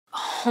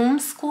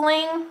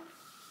Homeschooling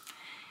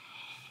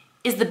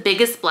is the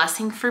biggest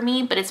blessing for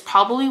me, but it's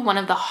probably one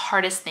of the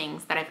hardest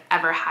things that I've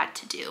ever had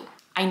to do.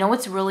 I know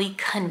it's really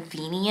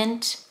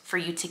convenient for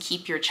you to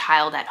keep your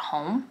child at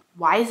home.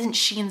 Why isn't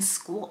she in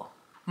school?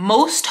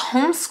 Most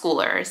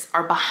homeschoolers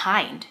are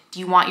behind. Do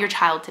you want your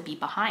child to be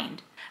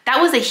behind?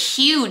 That was a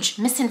huge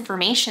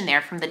misinformation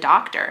there from the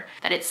doctor,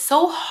 that it's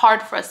so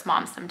hard for us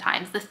moms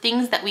sometimes, the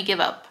things that we give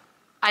up.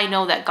 I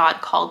know that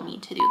God called me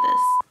to do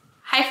this.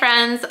 Hi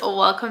friends,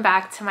 welcome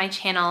back to my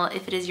channel.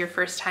 If it is your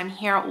first time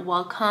here,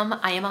 welcome.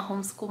 I am a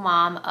homeschool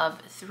mom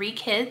of 3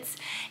 kids,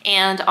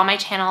 and on my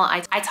channel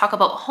I talk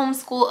about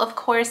homeschool, of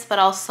course, but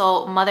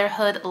also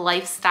motherhood,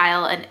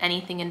 lifestyle, and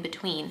anything in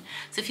between.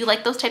 So if you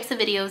like those types of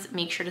videos,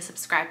 make sure to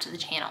subscribe to the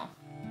channel.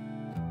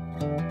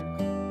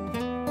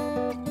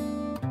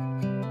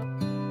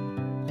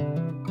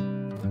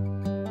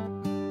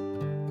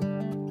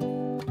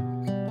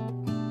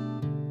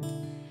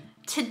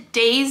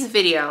 Today's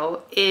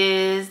video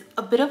is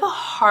a bit of a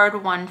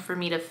hard one for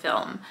me to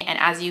film. And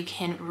as you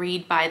can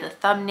read by the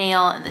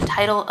thumbnail and the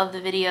title of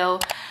the video,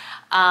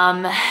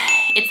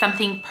 it's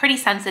something pretty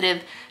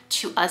sensitive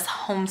to us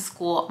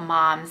homeschool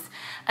moms,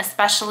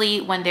 especially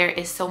when there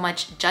is so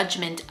much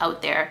judgment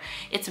out there.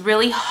 It's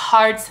really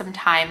hard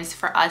sometimes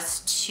for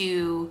us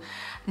to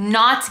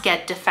not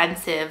get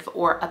defensive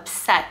or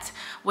upset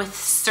with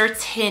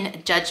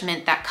certain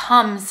judgment that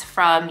comes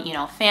from, you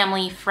know,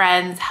 family,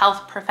 friends,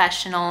 health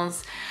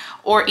professionals,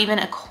 or even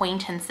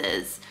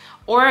acquaintances,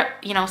 or,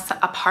 you know,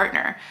 a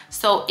partner.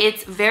 So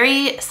it's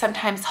very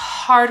sometimes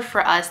hard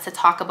for us to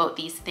talk about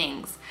these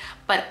things.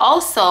 But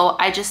also,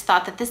 I just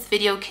thought that this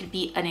video could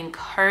be an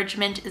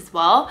encouragement as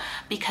well,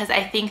 because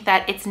I think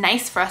that it's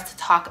nice for us to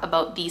talk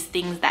about these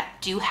things that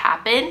do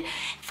happen,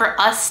 for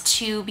us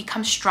to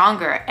become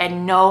stronger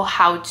and know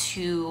how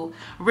to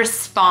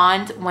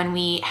respond when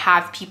we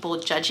have people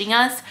judging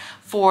us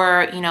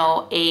for, you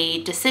know,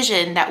 a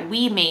decision that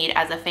we made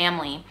as a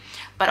family,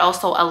 but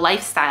also a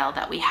lifestyle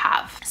that we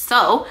have.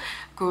 So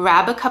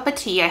grab a cup of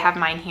tea. I have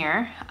mine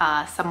here,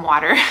 some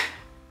water.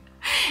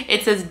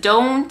 It says,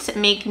 don't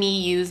make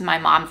me use my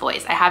mom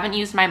voice. I haven't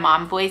used my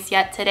mom voice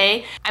yet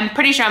today. I'm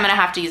pretty sure I'm gonna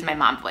have to use my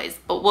mom voice,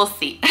 but we'll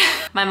see.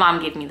 My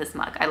mom gave me this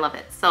mug, I love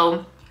it.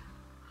 So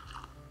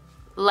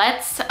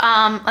let's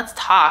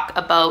talk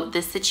about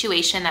this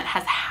situation that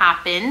has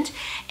happened.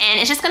 And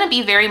it's just gonna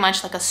be very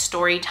much like a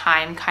story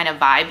time kind of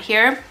vibe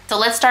here. So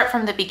let's start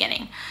from the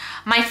beginning.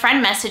 My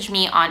friend messaged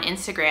me on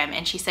Instagram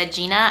and she said,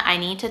 Gina, I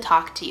need to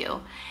talk to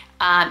you.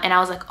 And I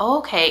was like, oh,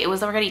 okay. It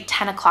was already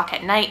 10 o'clock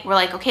at night. We're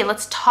like, okay,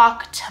 let's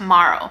talk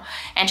tomorrow.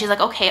 And she's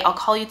like, okay, I'll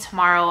call you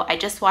tomorrow. I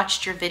just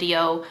watched your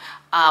video,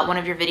 one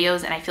of your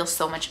videos, and I feel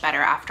so much better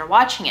after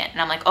watching it.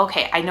 And I'm like,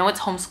 okay, I know it's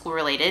homeschool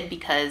related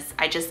because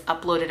I just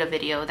uploaded a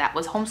video that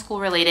was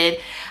homeschool related.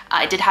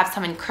 I did have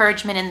some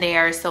encouragement in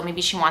there, so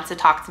maybe she wants to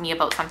talk to me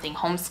about something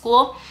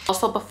homeschool.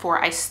 Also,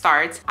 before I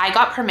start, I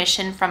got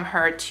permission from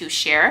her to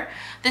share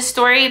this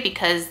story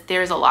because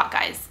there's a lot,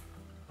 guys.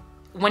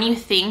 When you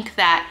think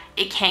that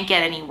it can't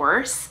get any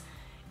worse,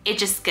 it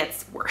just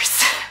gets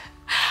worse.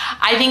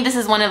 I think this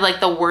is one of like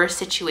the worst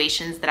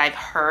situations that I've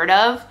heard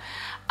of,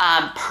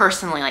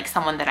 personally, like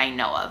someone that I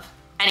know of.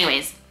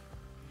 Anyways,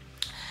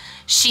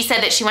 she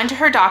said that she went to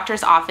her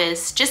doctor's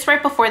office just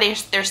right before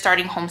they're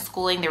starting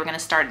homeschooling. They were gonna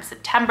start in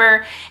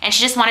September, and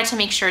she just wanted to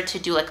make sure to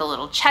do like a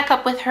little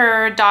checkup with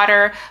her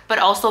daughter, but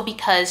also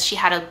because she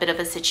had a bit of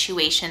a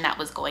situation that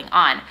was going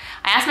on.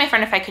 I asked my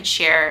friend if I could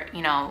share,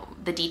 you know,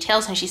 the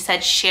details, and she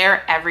said,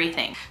 share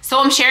everything. So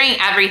I'm sharing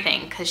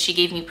everything because she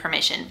gave me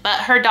permission.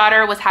 But her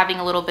daughter was having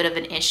a little bit of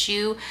an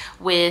issue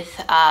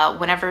with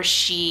whenever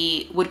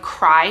she would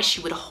cry,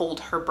 she would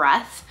hold her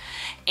breath.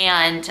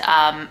 And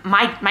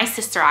my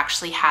sister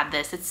actually had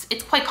this.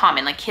 It's quite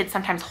common, like kids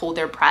sometimes hold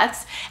their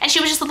breaths, and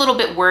she was just a little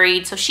bit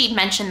worried. So she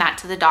mentioned that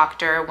to the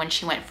doctor when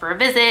she went for a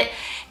visit,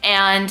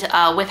 and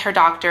with her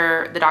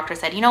doctor, the doctor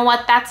said, you know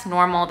what, that's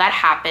normal, that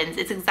happens.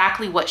 It's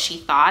exactly what she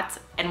thought.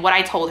 And what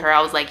I told her,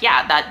 I was like,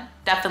 yeah, that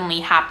definitely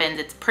happens.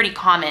 It's pretty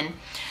common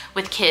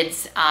with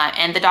kids.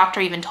 And the doctor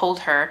even told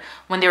her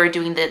when they were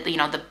doing the, you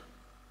know, the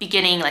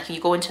beginning, like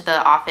you go into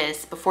the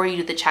office, before you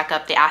do the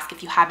checkup, they ask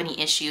if you have any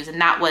issues, and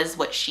that was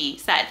what she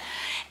said.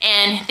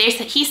 And they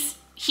said,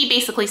 he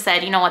basically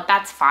said, you know what,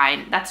 that's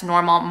fine, that's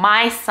normal.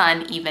 My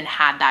son even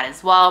had that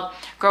as well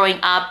growing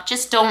up.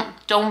 Just don't,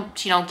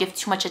 you know, give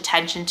too much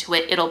attention to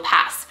it, it'll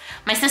pass.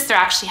 My sister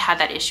actually had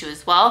that issue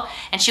as well,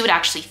 and she would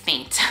actually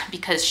faint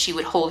because she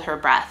would hold her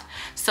breath.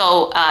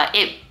 So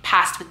it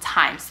passed with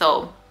time.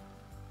 So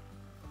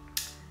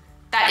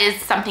that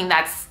is something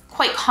that's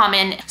quite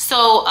common.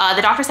 So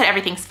the doctor said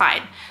everything's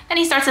fine. Then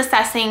he starts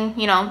assessing,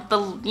 you know,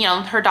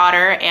 her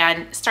daughter,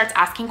 and starts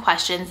asking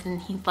questions.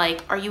 And he's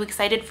like, "Are you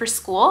excited for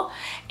school?"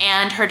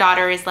 And her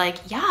daughter is like,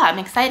 "Yeah, I'm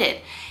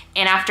excited."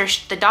 And after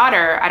the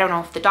daughter, I don't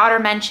know if the daughter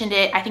mentioned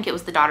it. I think it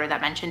was the daughter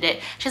that mentioned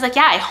it. She's like,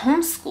 "Yeah, I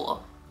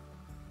homeschool."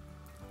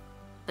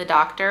 The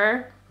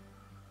doctor,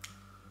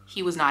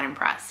 he was not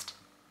impressed.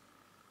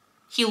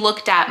 He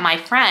looked at my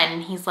friend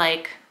and he's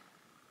like,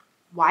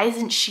 "Why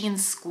isn't she in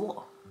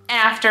school?" And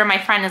after my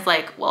friend is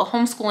like, well,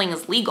 homeschooling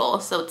is legal,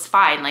 so it's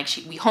fine. Like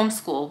we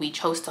homeschool, we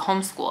chose to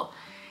homeschool.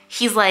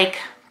 He's like,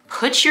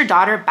 put your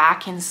daughter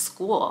back in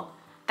school.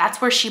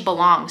 That's where she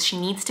belongs. She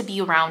needs to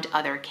be around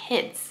other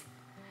kids.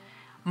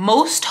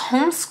 Most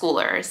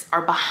homeschoolers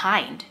are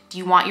behind. Do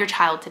you want your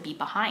child to be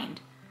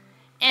behind?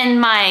 And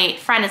my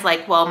friend is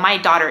like, well, my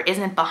daughter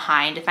isn't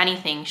behind. If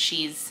anything,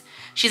 she's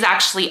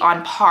actually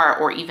on par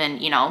or even,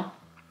 you know,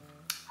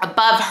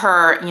 above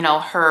her, you know,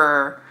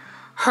 her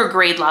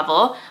grade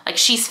level. Like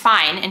she's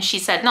fine. And she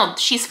said, no,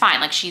 she's fine.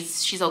 Like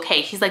she's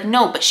okay. He's like,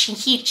 no, but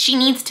she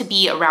needs to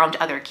be around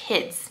other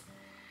kids.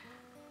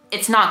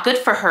 It's not good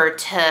for her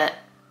to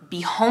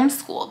be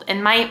homeschooled.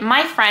 And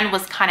my friend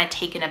was kind of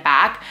taken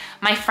aback.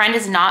 My friend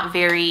is not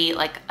very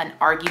like an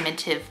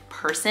argumentative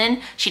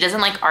person. She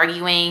doesn't like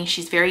arguing.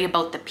 She's very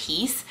about the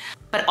peace,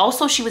 but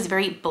also she was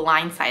very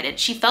blindsided.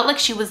 She felt like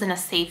she was in a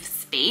safe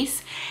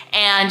space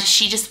and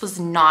she just was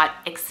not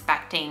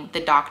expecting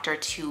the doctor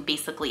to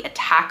basically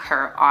attack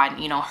her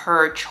on, you know,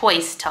 her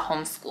choice to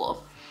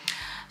homeschool.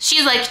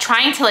 She's like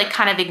trying to like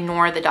kind of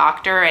ignore the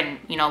doctor and,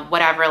 you know,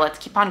 whatever, let's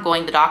keep on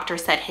going. The doctor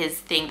said his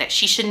thing that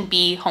she shouldn't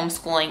be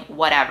homeschooling,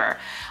 whatever.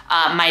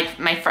 My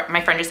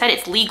friend just said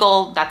it's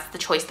legal. That's the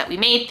choice that we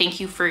made. Thank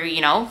you for, you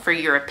know, for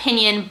your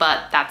opinion,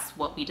 but that's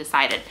what we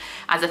decided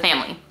as a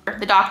family.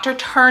 The doctor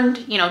turned,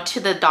 you know, to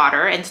the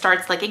daughter and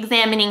starts like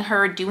examining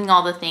her, doing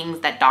all the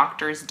things that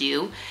doctors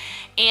do.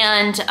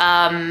 And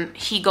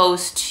he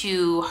goes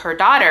to her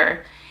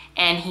daughter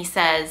and he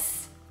says,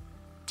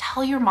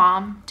 tell your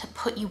mom to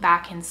put you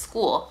back in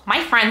school.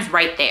 My friend's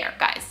right there,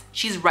 guys.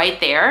 She's right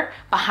there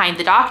behind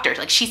the doctor.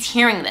 Like she's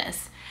hearing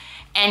this.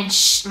 And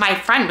my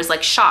friend was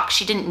like shocked.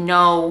 She didn't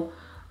know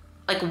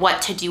like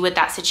what to do with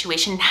that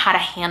situation and how to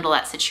handle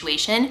that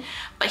situation.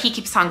 But he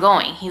keeps on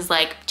going. He's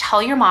like,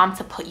 tell your mom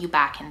to put you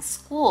back in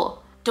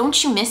school.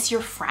 Don't you miss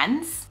your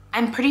friends?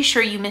 I'm pretty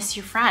sure you miss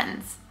your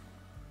friends.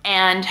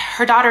 And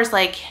her daughter's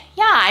like,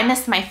 yeah, I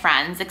miss my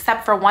friends,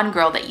 except for one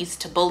girl that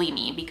used to bully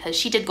me because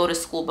she did go to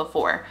school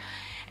before.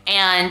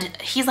 And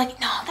he's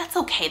like, no, that's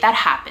okay, that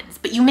happens.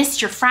 But you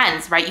miss your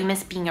friends, right? You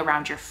miss being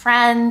around your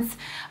friends.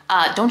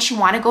 Don't you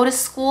want to go to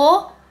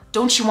school?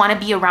 Don't you want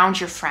to be around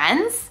your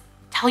friends?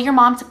 Tell your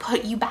mom to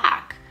put you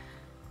back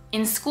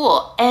in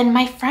school. And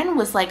my friend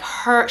was like,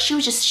 she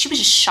was just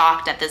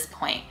shocked at this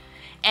point.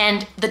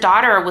 And the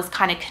daughter was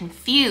kind of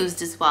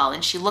confused as well.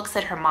 And she looks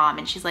at her mom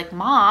and she's like,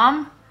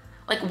 Mom,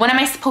 like, what am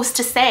I supposed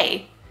to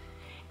say?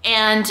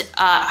 And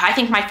I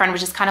think my friend was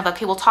just kind of,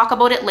 okay, we'll talk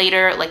about it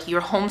later. Like you're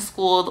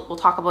homeschooled, we'll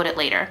talk about it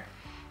later.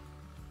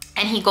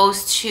 And he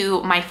goes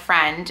to my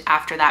friend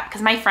after that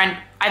because my friend,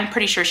 I'm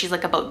pretty sure she's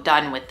like about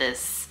done with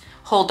this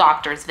whole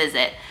doctor's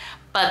visit.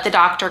 But the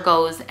doctor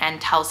goes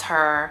and tells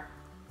her,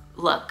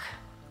 look,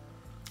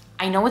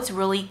 I know it's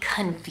really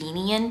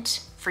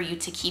convenient for you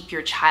to keep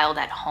your child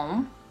at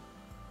home.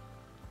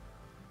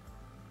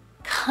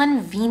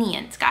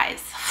 Convenient,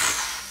 guys.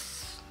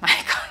 My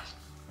God.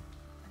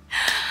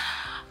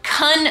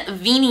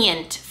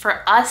 Convenient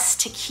for us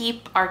to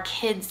keep our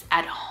kids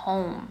at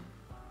home.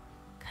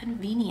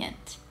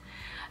 Convenient.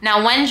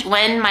 Now,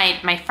 when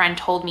my friend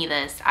told me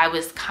this, I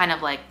was kind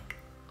of like,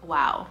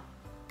 wow,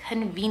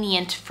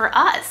 convenient for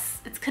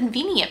us. It's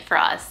convenient for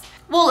us.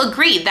 We'll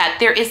agree that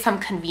there is some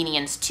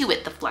convenience to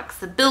it, the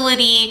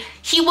flexibility.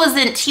 He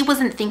wasn't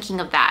thinking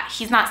of that.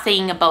 He's not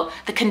saying about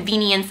the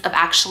convenience of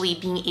actually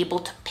being able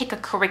to pick a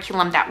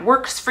curriculum that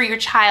works for your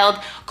child,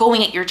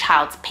 going at your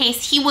child's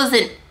pace. He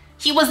wasn't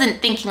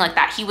thinking like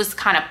that. He was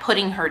kind of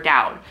putting her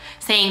down,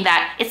 saying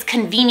that it's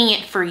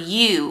convenient for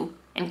you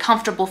and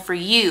comfortable for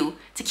you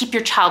to keep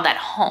your child at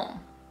home.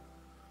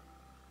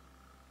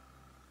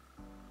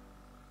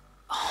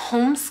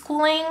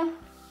 Homeschooling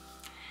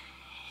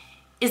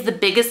is the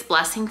biggest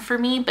blessing for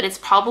me, but it's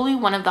probably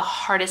one of the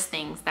hardest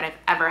things that I've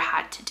ever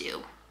had to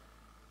do.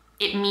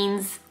 It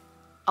means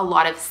a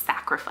lot of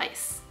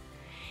sacrifice.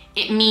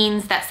 It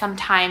means that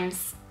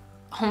sometimes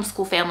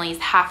homeschool families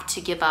have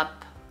to give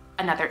up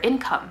another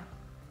income.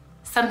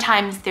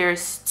 Sometimes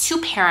there's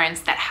two parents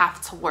that have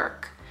to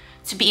work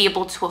to be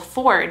able to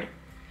afford,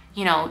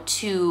 you know,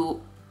 to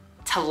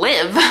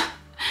live,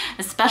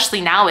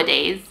 especially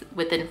nowadays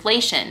with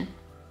inflation,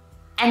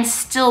 and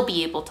still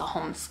be able to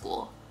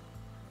homeschool.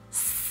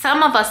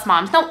 Some of us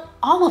moms, no,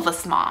 all of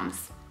us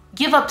moms,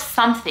 give up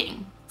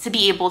something to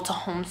be able to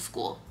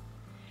homeschool.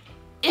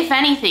 If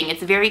anything,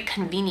 it's very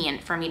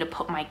convenient for me to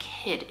put my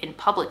kid in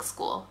public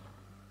school.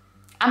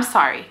 I'm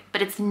sorry,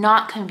 but it's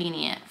not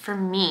convenient for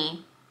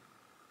me.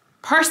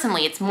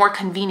 Personally, it's more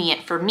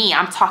convenient for me,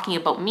 I'm talking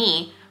about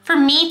me, for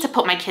me to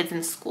put my kids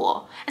in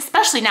school.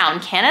 Especially now in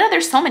Canada,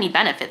 there's so many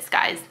benefits,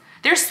 guys.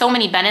 There's so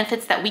many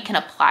benefits that we can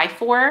apply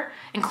for,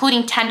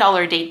 including $10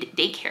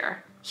 daycare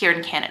here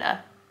in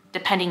Canada,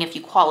 depending if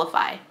you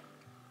qualify.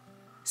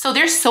 So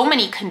there's so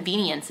many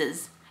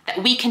conveniences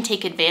that we can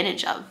take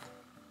advantage of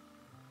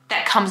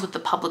that comes with the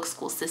public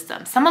school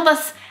system. Some of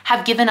us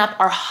have given up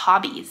our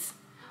hobbies,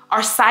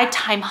 our side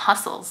time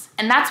hustles.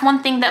 And that's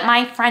one thing that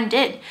my friend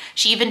did.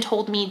 She even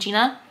told me,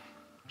 Gina,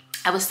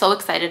 I was so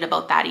excited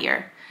about that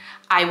year.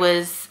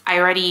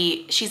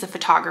 she's a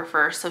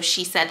photographer, so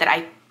she said that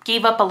I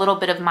gave up a little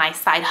bit of my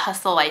side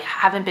hustle. I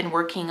haven't been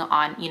working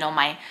on,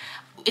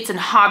 it's a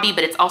hobby,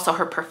 but it's also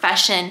her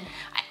profession,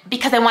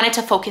 because I wanted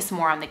to focus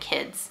more on the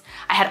kids.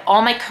 I had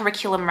all my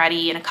curriculum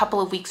ready. In a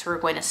couple of weeks, we were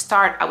going to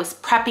start. I was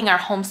prepping our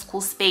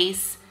homeschool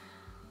space.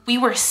 We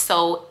were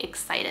so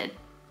excited.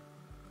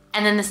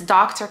 And then this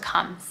doctor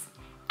comes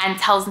and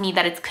tells me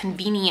that it's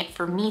convenient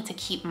for me to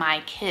keep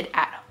my kid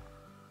at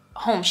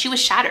home. She was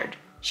shattered.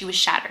 She was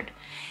shattered.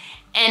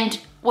 And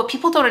what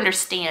people don't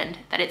understand,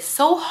 that it's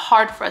so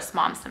hard for us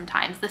moms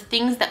sometimes, the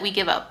things that we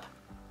give up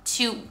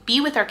to be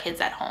with our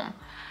kids at home.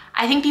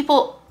 I think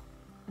people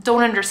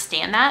don't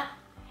understand that.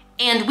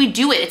 And we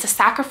do it. It's a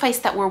sacrifice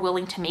that we're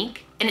willing to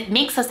make, and it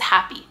makes us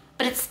happy,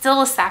 but it's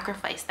still a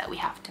sacrifice that we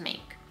have to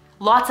make.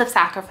 Lots of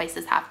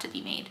sacrifices have to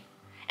be made.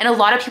 And a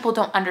lot of people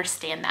don't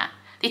understand that.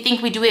 They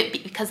think we do it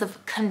because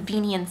of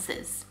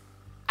conveniences.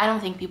 I don't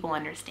think people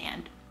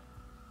understand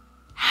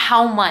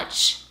how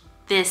much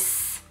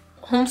this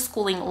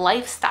homeschooling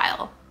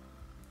lifestyle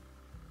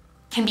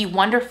can be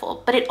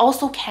wonderful, but it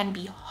also can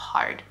be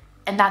hard,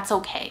 and that's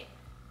okay.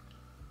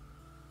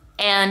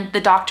 And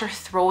the doctor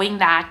throwing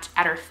that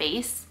at her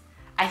face,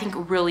 I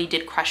think really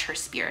did crush her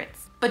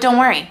spirits. But don't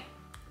worry,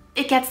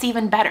 it gets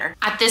even better.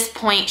 At this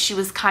point, she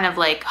was kind of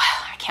like,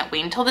 oh, I can't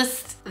wait until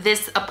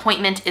this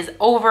appointment is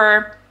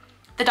over.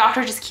 The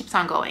doctor just keeps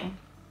on going.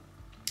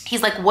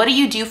 He's like, what do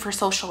you do for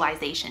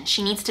socialization?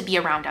 She needs to be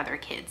around other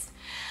kids.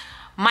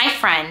 My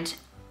friend,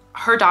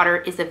 her daughter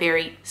is a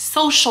very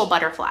social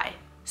butterfly.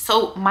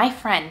 So my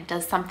friend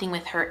does something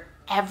with her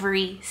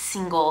every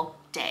single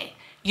day.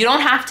 You don't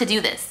have to do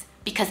this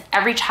because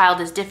every child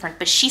is different,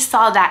 but she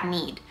saw that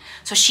need.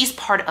 So she's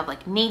part of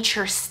like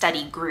nature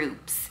study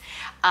groups.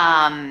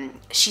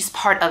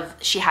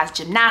 She has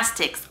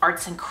gymnastics,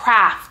 arts and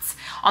crafts.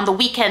 On the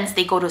weekends,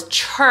 they go to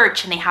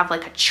church and they have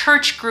like a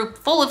church group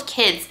full of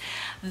kids.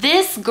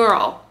 This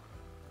girl,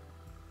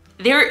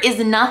 there is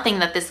nothing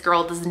that this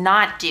girl does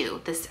not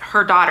do,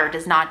 her daughter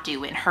does not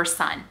do, and her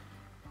son,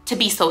 to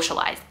be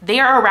socialized. They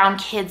are around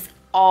kids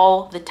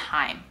all the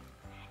time.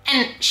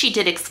 And she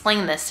did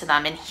explain this to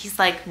them, and he's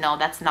like, no,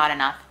 that's not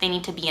enough. They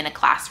need to be in a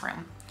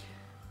classroom.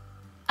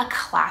 A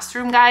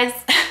classroom, guys?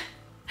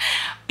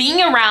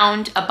 Being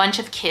around a bunch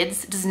of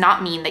kids does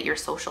not mean that you're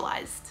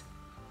socialized.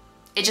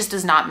 It just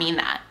does not mean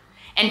that.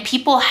 And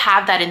people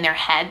have that in their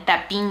head,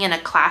 that being in a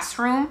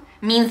classroom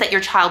means that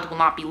your child will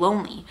not be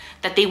lonely,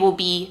 that they will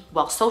be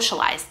well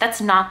socialized. That's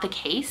not the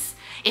case.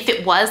 If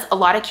it was, a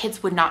lot of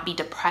kids would not be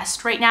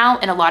depressed right now,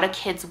 and a lot of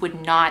kids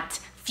would not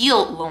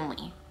feel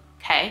lonely,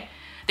 okay?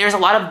 There's a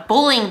lot of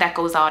bullying that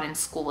goes on in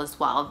school as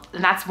well.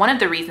 And that's one of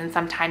the reasons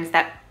sometimes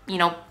that,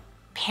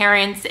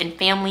 parents and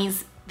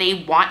families,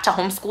 they want to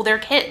homeschool their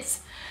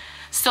kids.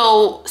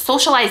 So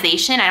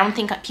socialization, I don't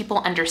think people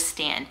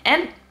understand.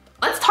 And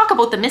let's talk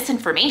about the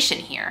misinformation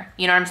here,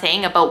 you know what I'm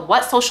saying, about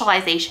what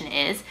socialization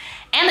is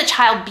and the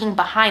child being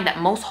behind, that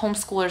most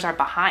homeschoolers are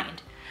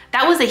behind.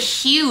 That was a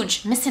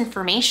huge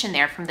misinformation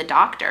there from the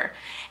doctor.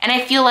 And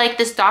I feel like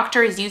this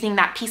doctor is using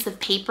that piece of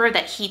paper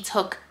that he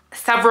took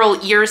several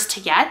years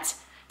to get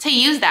to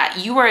use that.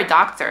 You are a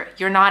doctor,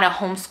 you're not a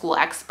homeschool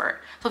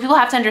expert. So people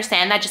have to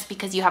understand that just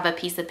because you have a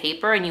piece of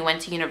paper and you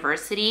went to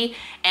university,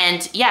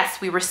 and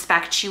yes, we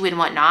respect you and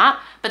whatnot,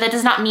 but that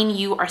does not mean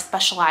you are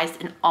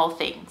specialized in all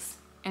things,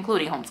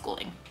 including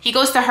homeschooling. He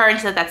goes to her and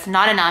says that's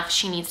not enough,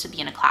 she needs to be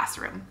in a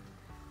classroom.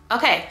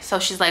 Okay, so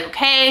she's like,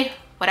 okay,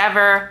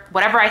 whatever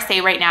I say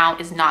right now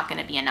is not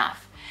gonna be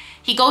enough.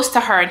 He goes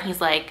to her and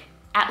he's like,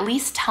 at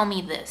least tell me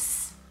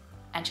this.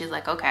 And she's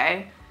like,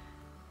 okay,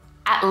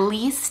 at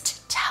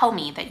least tell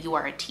me that you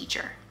are a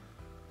teacher.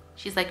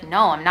 She's like,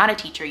 no, I'm not a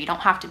teacher. You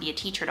don't have to be a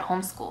teacher to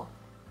homeschool.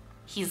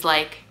 He's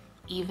like,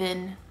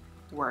 even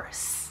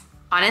worse.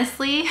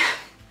 Honestly,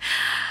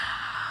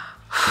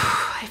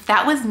 if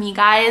that was me,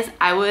 guys,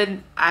 I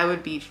would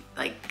be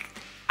like,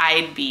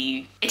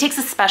 it takes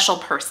a special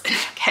person,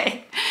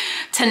 okay,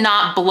 to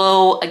not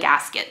blow a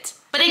gasket.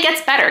 But it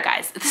gets better,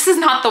 guys. This is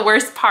not the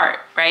worst part,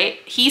 right?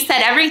 He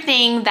said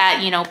everything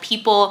that,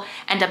 people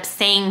end up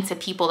saying to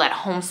people that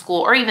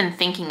homeschool or even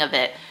thinking of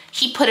it.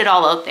 He put it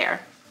all out there.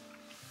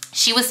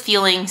 She was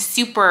feeling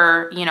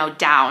super,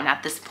 down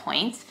at this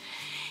point.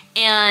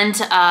 And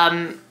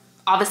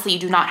obviously you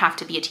do not have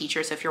to be a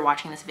teacher. So if you're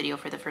watching this video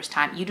for the first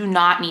time, you do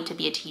not need to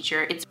be a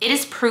teacher. It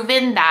is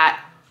proven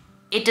that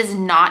it does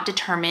not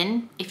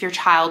determine if your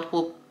child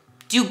will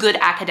do good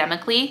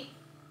academically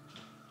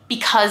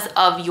because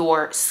of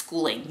your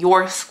schooling,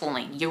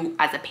 you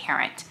as a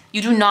parent.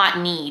 You do not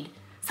need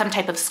some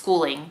type of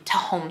schooling to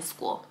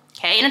homeschool,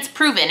 okay? And it's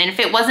proven, and if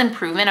it wasn't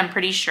proven, I'm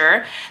pretty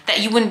sure that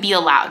you wouldn't be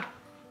allowed.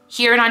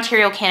 Here in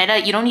Ontario,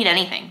 Canada, you don't need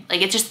anything.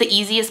 Like, it's just the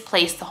easiest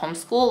place to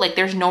homeschool. Like,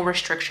 there's no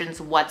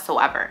restrictions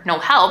whatsoever. No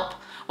help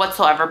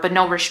whatsoever, but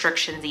no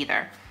restrictions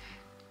either.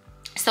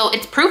 So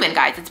it's proven,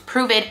 guys, it's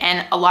proven,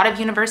 and a lot of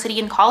university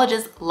and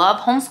colleges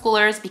love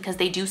homeschoolers because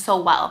they do so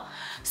well.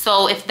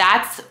 So if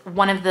that's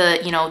one of the,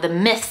 the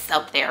myths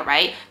out there,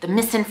 right? The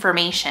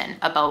misinformation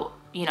about,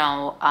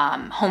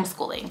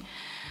 homeschooling.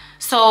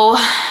 So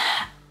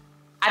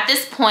At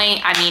this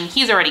point, I mean,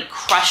 he's already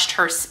crushed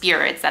her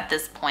spirits at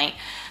this point.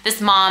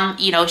 This mom,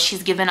 you know,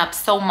 she's given up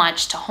so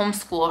much to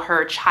homeschool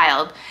her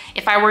child.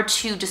 If I were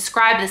to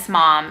describe this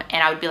mom,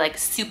 and I would be like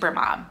super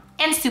mom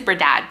and super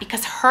dad,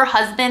 because her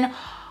husband,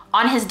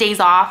 on his days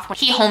off, when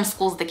he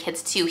homeschools the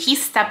kids too, he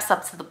steps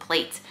up to the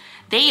plate.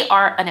 They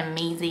are an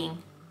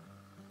amazing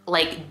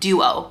like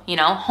duo, you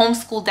know,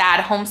 homeschool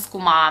dad,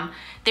 homeschool mom.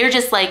 They're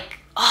just like,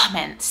 oh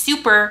man,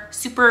 Superman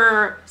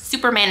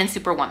and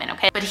Superwoman,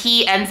 okay? But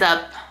he ends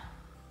up,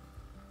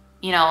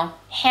 you know,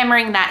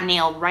 hammering that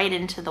nail right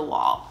into the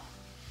wall.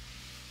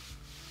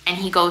 And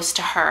he goes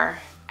to her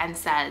and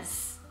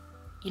says,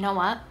 you know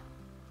what?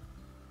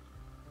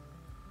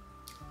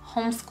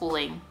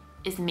 Homeschooling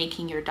is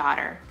making your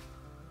daughter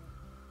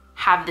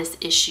have this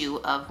issue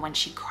of when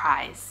she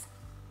cries,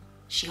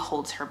 she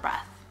holds her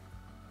breath.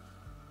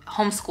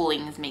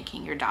 Homeschooling is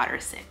making your daughter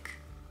sick.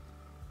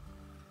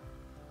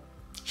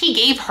 He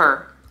gave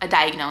her a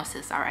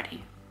diagnosis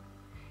already.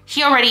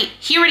 He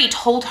already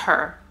told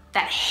her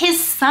that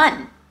his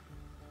son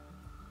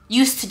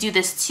used to do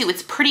this too.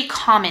 It's pretty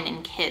common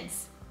in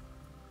kids.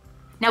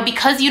 Now,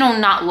 because you do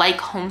not like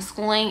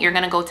homeschooling, you're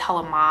gonna go tell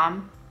a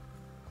mom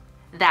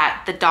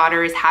that the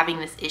daughter is having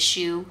this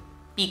issue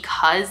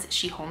because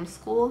she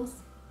homeschools?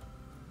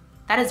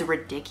 That is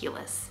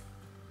ridiculous.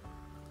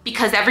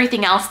 Because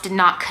everything else did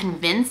not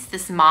convince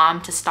this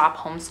mom to stop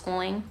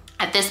homeschooling.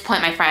 At this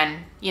point, my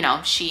friend, you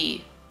know,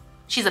 she's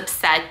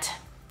upset,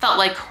 felt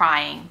like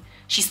crying.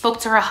 She spoke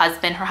to her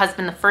husband. Her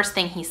husband, the first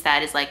thing he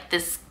said is like,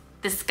 this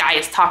guy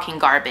is talking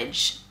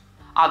garbage.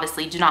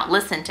 Obviously, do not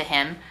listen to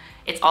him.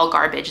 It's all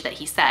garbage that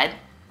he said.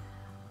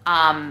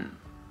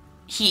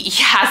 He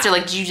asked her,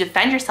 like, did you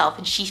defend yourself?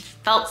 And she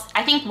felt,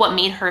 I think what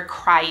made her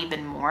cry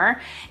even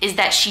more is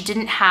that she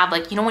didn't have,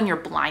 like, you know, when you're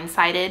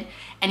blindsided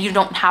and you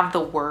don't have the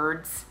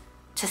words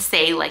to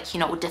say, like, you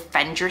know,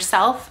 defend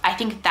yourself. I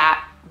think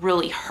that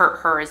really hurt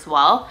her as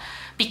well,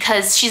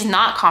 because she's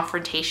not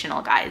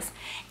confrontational, guys.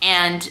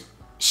 And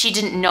she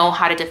didn't know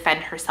how to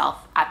defend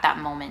herself at that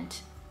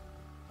moment.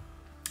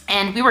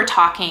 And we were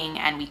talking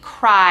and we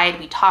cried,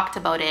 we talked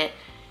about it.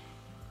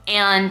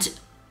 And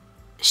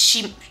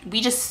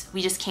we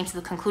just came to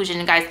the conclusion,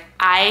 and guys,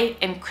 I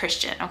am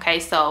Christian, okay?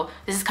 So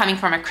this is coming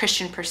from a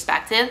Christian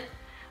perspective,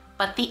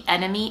 but the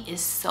enemy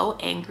is so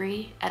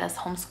angry at us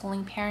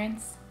homeschooling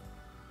parents.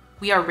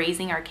 We are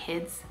raising our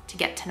kids to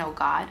get to know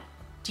God.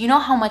 Do you know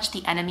how much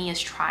the enemy is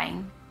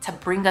trying to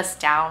bring us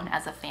down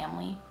as a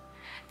family,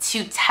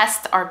 to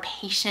test our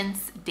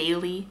patience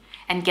daily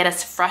and get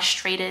us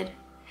frustrated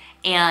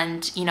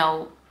and, you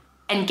know,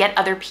 and get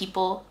other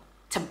people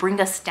to bring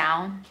us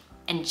down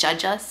and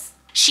judge us?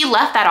 She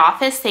left that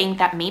office saying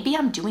that maybe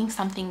I'm doing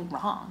something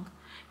wrong.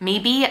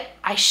 Maybe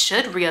I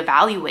should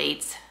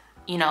reevaluate,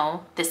 you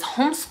know, this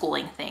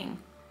homeschooling thing.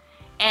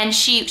 And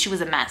she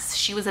was a mess.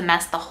 She was a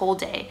mess the whole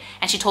day.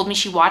 And she told me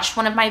she watched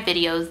one of my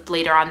videos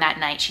later on that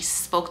night. She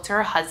spoke to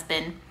her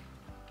husband.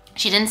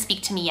 She didn't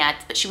speak to me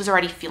yet, but she was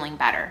already feeling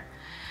better.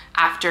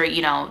 After,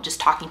 you know,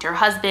 just talking to her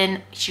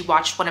husband, she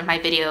watched one of my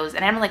videos,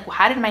 and I'm like, well,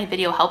 how did my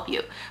video help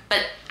you?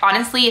 But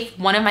honestly, if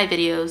one of my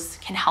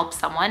videos can help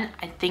someone,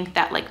 I think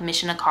that, like,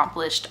 mission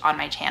accomplished on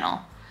my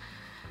channel.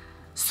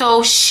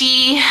 So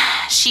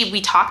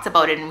we talked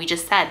about it, and we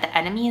just said the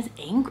enemy is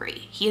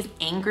angry. He is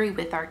angry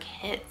with our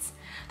kids.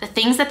 The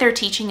things that they're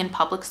teaching in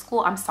public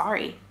school, I'm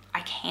sorry, I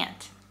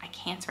can't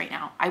right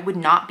now. I would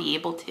not be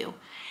able to.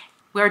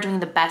 We are doing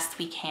the best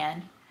we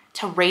can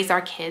to raise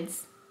our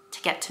kids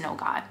to get to know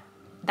God.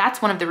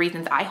 That's one of the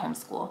reasons I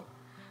homeschool.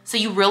 So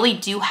you really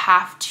do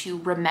have to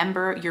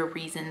remember your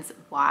reasons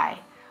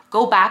why.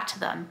 Go back to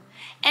them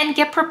and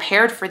get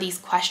prepared for these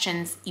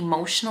questions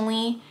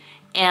emotionally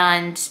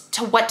and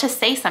to what to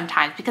say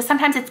sometimes, because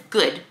sometimes it's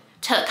good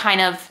to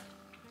kind of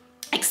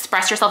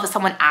express yourself. If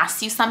someone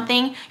asks you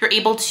something, you're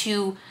able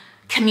to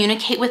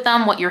communicate with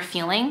them what you're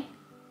feeling.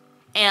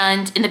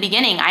 And in the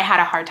beginning, I had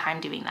a hard time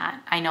doing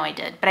that. I know I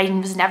did, but I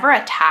was never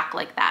attacked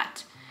like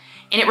that.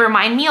 And it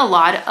reminded me a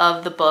lot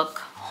of the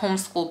book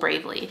Homeschool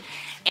Bravely.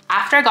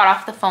 After I got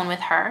off the phone with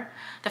her,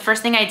 the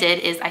first thing I did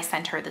is I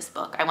sent her this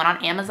book. I went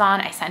on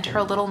Amazon, I sent her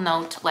a little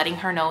note letting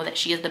her know that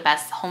she is the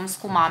best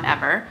homeschool mom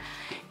ever,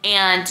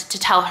 and to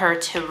tell her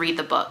to read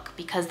the book,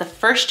 because the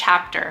first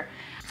chapter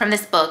from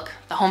this book,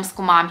 the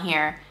homeschool mom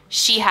here,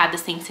 she had the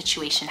same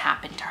situation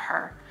happen to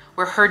her,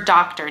 where her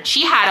doctor, and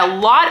she had a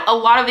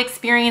lot of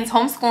experience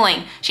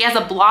homeschooling. She has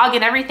a blog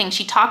and everything.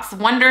 She talks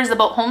wonders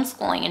about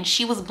homeschooling, and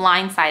she was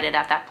blindsided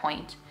at that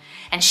point.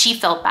 And she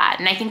felt bad.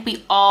 And I think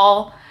we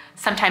all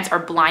sometimes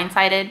are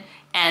blindsided,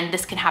 and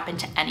this can happen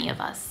to any of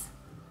us.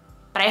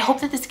 But I hope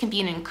that this can be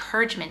an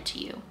encouragement to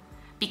you,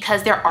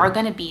 because there are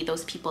gonna be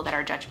those people that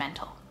are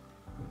judgmental.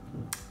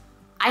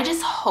 I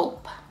just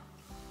hope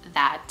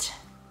that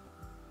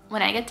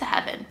when I get to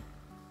heaven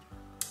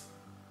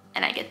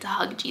and I get to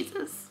hug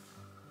Jesus,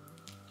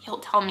 he'll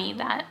tell me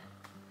that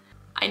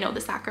I know the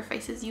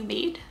sacrifices you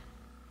made,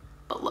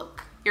 but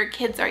look, your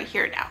kids are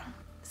here now.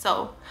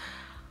 So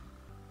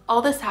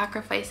all the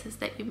sacrifices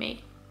that you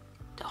made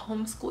to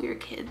homeschool your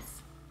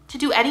kids, to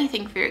do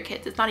anything for your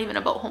kids, it's not even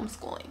about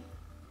homeschooling.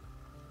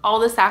 all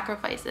the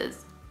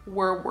sacrifices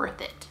were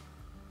worth it.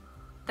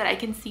 That I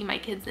can see my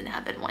kids in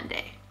heaven one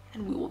day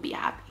and we will be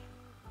happy.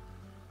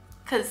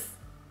 Because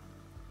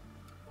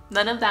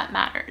none of that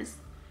matters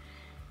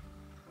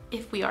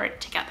if we aren't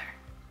together.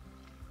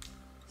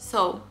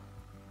 So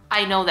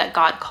I know that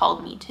God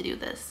called me to do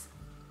this.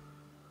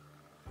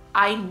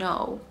 I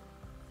know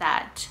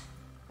that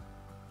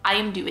I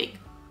am doing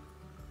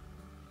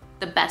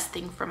the best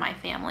thing for my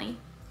family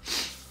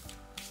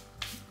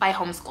by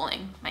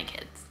homeschooling my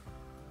kids.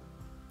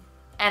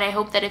 And I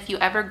hope that if you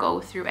ever go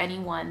through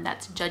anyone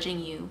that's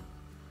judging you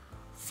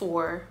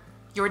for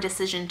your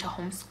decision to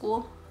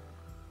homeschool,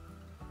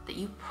 that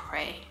you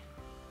pray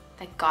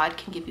that God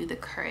can give you the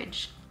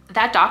courage.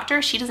 That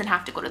doctor, she doesn't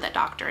have to go to that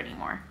doctor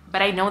anymore.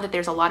 But I know that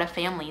there's a lot of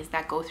families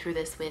that go through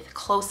this with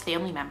close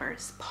family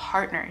members,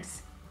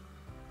 partners.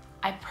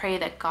 I pray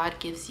that God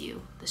gives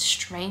you the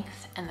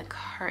strength and the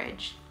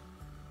courage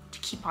to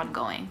keep on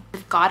going.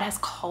 If God has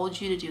called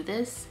you to do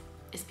this,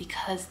 it's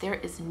because there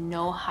is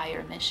no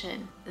higher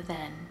mission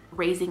than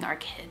raising our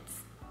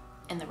kids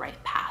in the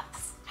right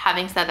paths.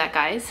 Having said that,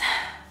 guys,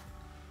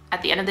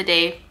 at the end of the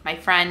day, my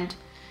friend,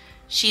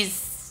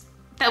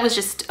 that was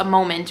just a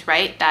moment,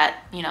 right?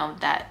 That, you know,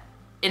 that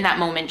in that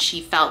moment she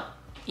felt,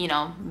 you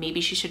know, maybe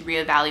she should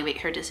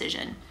reevaluate her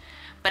decision.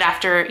 But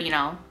after, you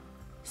know,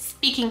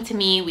 speaking to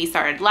me, we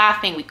started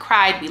laughing, we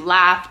cried, we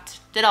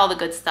laughed, did all the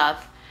good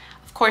stuff.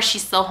 Of course,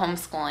 she's still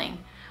homeschooling,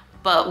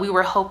 but we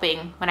were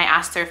hoping, when I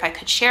asked her if I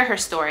could share her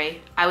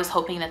story, I was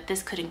hoping that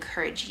this could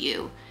encourage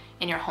you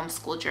in your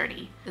homeschool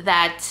journey,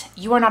 that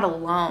you are not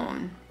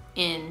alone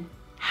in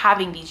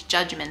having these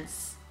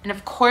judgments. And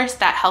of course,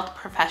 that health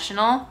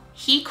professional,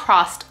 he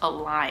crossed a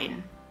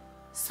line.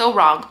 So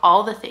wrong,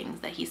 all the things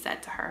that he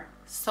said to her.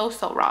 So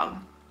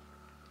wrong.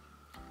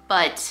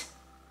 But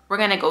we're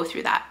gonna go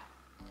through that.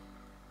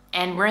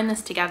 And we're in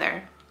this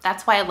together.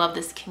 That's why I love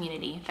this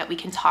community, that we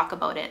can talk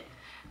about it,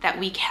 that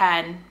we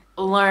can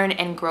learn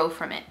and grow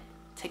from it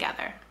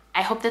together.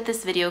 I hope that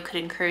this video could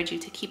encourage you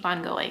to keep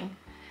on going,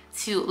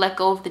 to let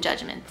go of the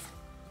judgments,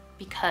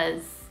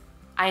 because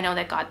I know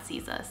that God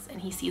sees us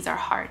and he sees our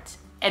heart,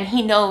 and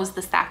he knows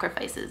the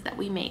sacrifices that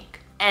we make.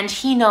 And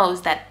he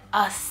knows that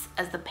us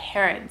as the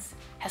parents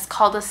has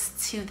called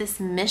us to this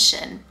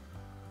mission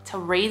to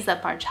raise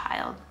up our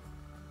child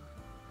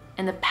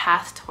in the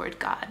path toward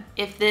God.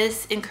 If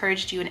this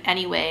encouraged you in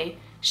any way,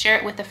 share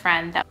it with a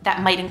friend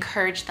that might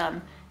encourage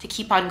them to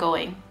keep on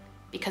going,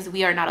 because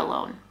we are not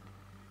alone.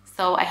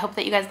 So I hope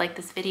that you guys like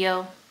this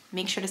video.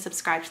 Make sure to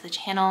subscribe to the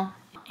channel.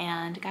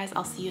 And guys,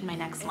 I'll see you in my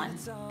next one.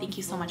 Thank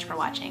you so much for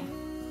watching.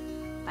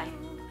 Bye.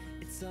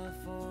 It's all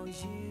for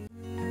you.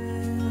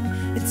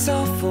 It's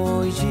all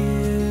for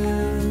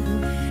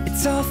you.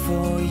 It's all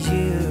for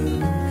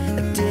you.